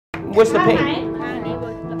What's the pain?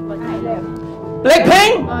 Leg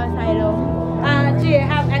pain? She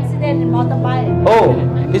have accident in motorbike.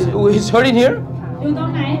 Oh, is hurting here? อยู่ตรง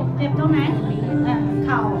ไหนเจ็บตรงไหนเ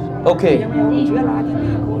ข่า Okay.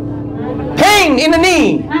 Pain in the knee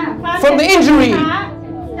from the injury.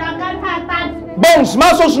 จากการผ่าตัด Bones,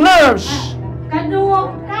 muscles, nerves. กระดูก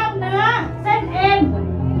กล้ามเนื้อเส้นเอ็น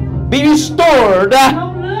Be restored. ล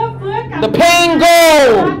งเลือฟื้นกลับ The pain ค go.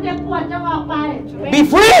 วามเจ็บปวดจะออกไป Be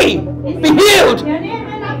free. Be healed. เดี๋ยวนี้ไ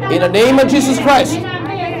ด้รับการ In the name of Jesus Christ. ในนามพ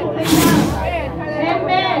ระเยซูคริสต์เอเ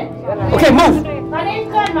มน Okay, move. ตอนนี้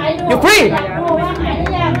เคลื่อนไหวดู You're free. ดูว่าหายหรื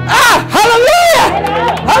อยัง Ah, hallelujah.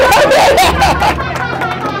 Hallelujah.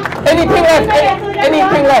 Any pain left? Any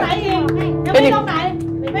pain left? ยังไม่ตรงไหน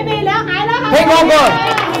ไม่มีแล้วหายแล้ว Pain gone gone.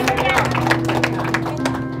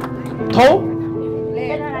 Toe?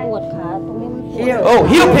 ปวดขาตรงนี้ Oh,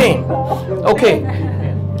 heel pain. Okay.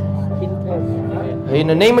 In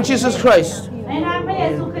the name of Jesus Christ. ในนามพระเย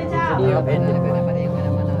ซูคริสต์เจ้า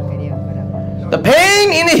The pain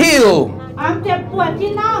in the heel. ความเจ็บปวดที่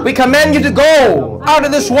น่อง We command you to go out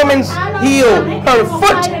of this woman's heel, her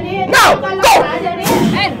foot. Now, go.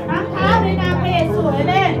 ทั้งเท้าในนามพระเยซูเอ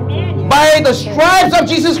เมน By the stripes of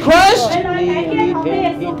Jesus Christ, เป็นรอยแผลเคี้ยวของพระเย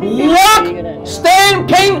ซูคริสต์ walk, stand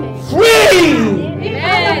pain free. ที่เข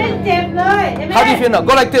าจะไม่เจ็บเลยเอเมน How do you feel now?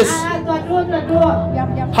 Go like this. ตรวจดู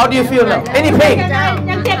How do you feel now? Any pain?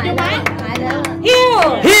 ยังเจ็บอยู่ไหมฮิว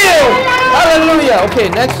Heal. Hallelujah. Okay,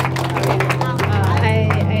 next.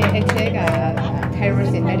 I take a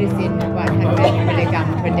thyroid medicine 100 milligram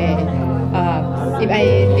per day. If I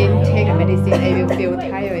didn't take a medicine, I will feel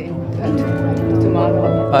tired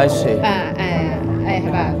tomorrow. I see. I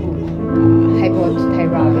have a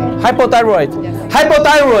hypothyroid. Hypothyroid. Yes.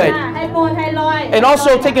 Hypothyroid. ไฮโปไทรอยด์ And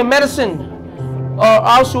also taking medicine.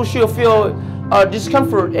 Also she'll feel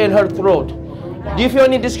discomfort in her throat. Do you feel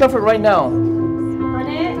any discomfort right now? ตอน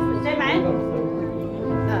นี้ใช่ไหม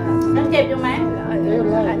ยังเจ็บอยู่ไหม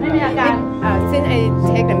ไม่มีอาการ Since I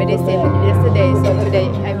take the medicine yesterday, so today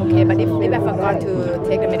I'm okay. But if I forgot to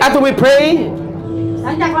take the medicine, After we pray ห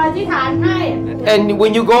ลังจากเราอธิษฐานให้ and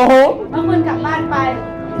when you go home เมื่อคุณกลับบ้านไป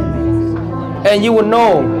and you will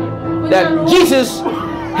know that Jesus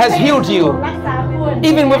has healed you รักษาคุณ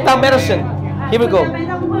even without medicine. Here we go. ไม่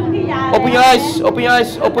ต้องพึ่งที่ยา Open your eyes. Open your eyes.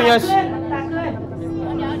 Open your eyes. ตาขึ้น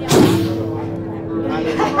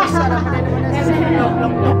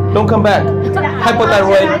Don't come back.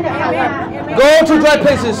 Hypothyroid. Go to dry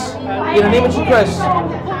places in the name of Jesus Christ.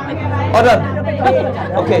 All done.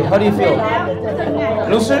 Okay, how do you feel?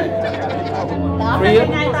 Looser? เป็น Freer? ยั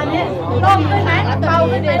งไงตอนนี้โล่งขึ้นไหมเบา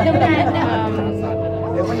ขึ้นไหมเป็นยังไง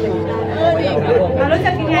รู้สึ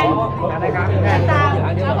กยังไงตา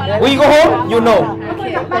When you go home, you know.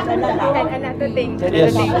 another thing,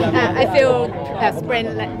 Yes. I feel sprain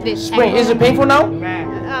like this. Spring. Is it painful now?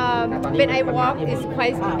 When I walk, it's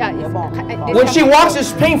quite. When she walks,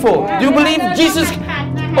 it's painful. Do you believe Jesus?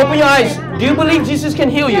 Open your eyes. Do you believe Jesus can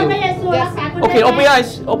heal you? Okay, open your eyes.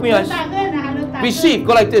 Open your eyes. Receive.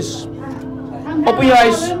 Go like this. Open your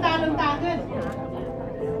eyes.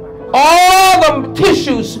 All the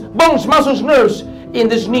tissues, bones, muscles, nerves in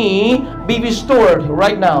this knee be restored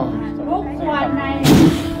right now. ทุกส่วนใน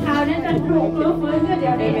เท้านั้นจะถูกรื้อฟื้นขึ้นเ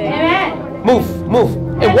ดี๋ยวนี้เอเมน Move, move,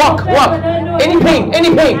 and walk, walk. Any pain,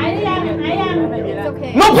 any pain. หายหรือยังหายยัง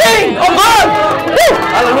No pain. Oh God. Woo.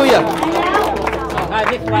 Hallelujah.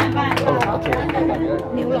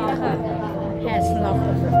 นิ้วล็อกค่ะ hands lock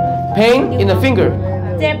Pain in the finger.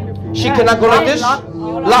 เจ็บ She cannot go like this.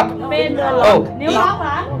 Lock. เป็น Oh. นิ้วล็อกเหร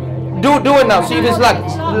อ Do it now. See if it's locked.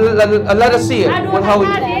 Let us see it. ดู What, ทำ how ห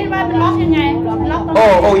น้า it, ที่ว่ามันล็อกยังไงล็อกตรงไห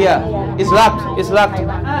น oh yeah. It's locked. It's locked.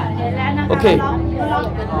 เห็นแล้วนะคะ Okay. ล็อก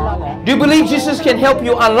Do you believe Jesus can help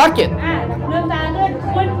you unlock it? ลืมตาขึ้น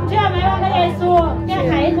คุณเชื่อไหมว่าพระเยซูแก้ไ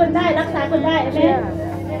ขให้คุณได้รักษาคุณได้เอเมน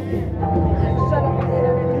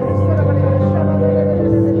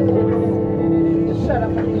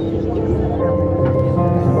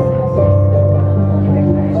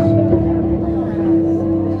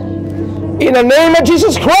In the name of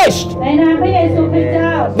Jesus Christ, ในนามพระเยซูคริสต์เจ้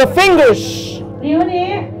า the fingers นิ้วนี้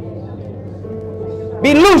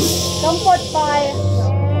be loose. ต้องปลดปล่อย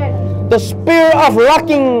The spirit of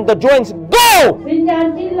locking the joints, go วิญญาณ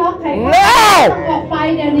ที่ล็อกไขข้อ now. ต้องออกไป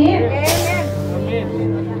เดี๋ยวนี้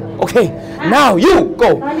Okay, now you ต go.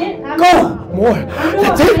 อนนี้ทำ Go more.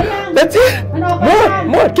 That's it. That's it. มันออกไป More, ยั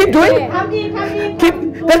ง more. Keep doing. ทำดีทำดี Keep.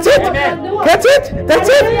 That's it. That's it. That's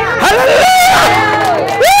it. Hallelujah.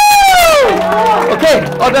 Woo! Okay,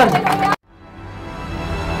 all done.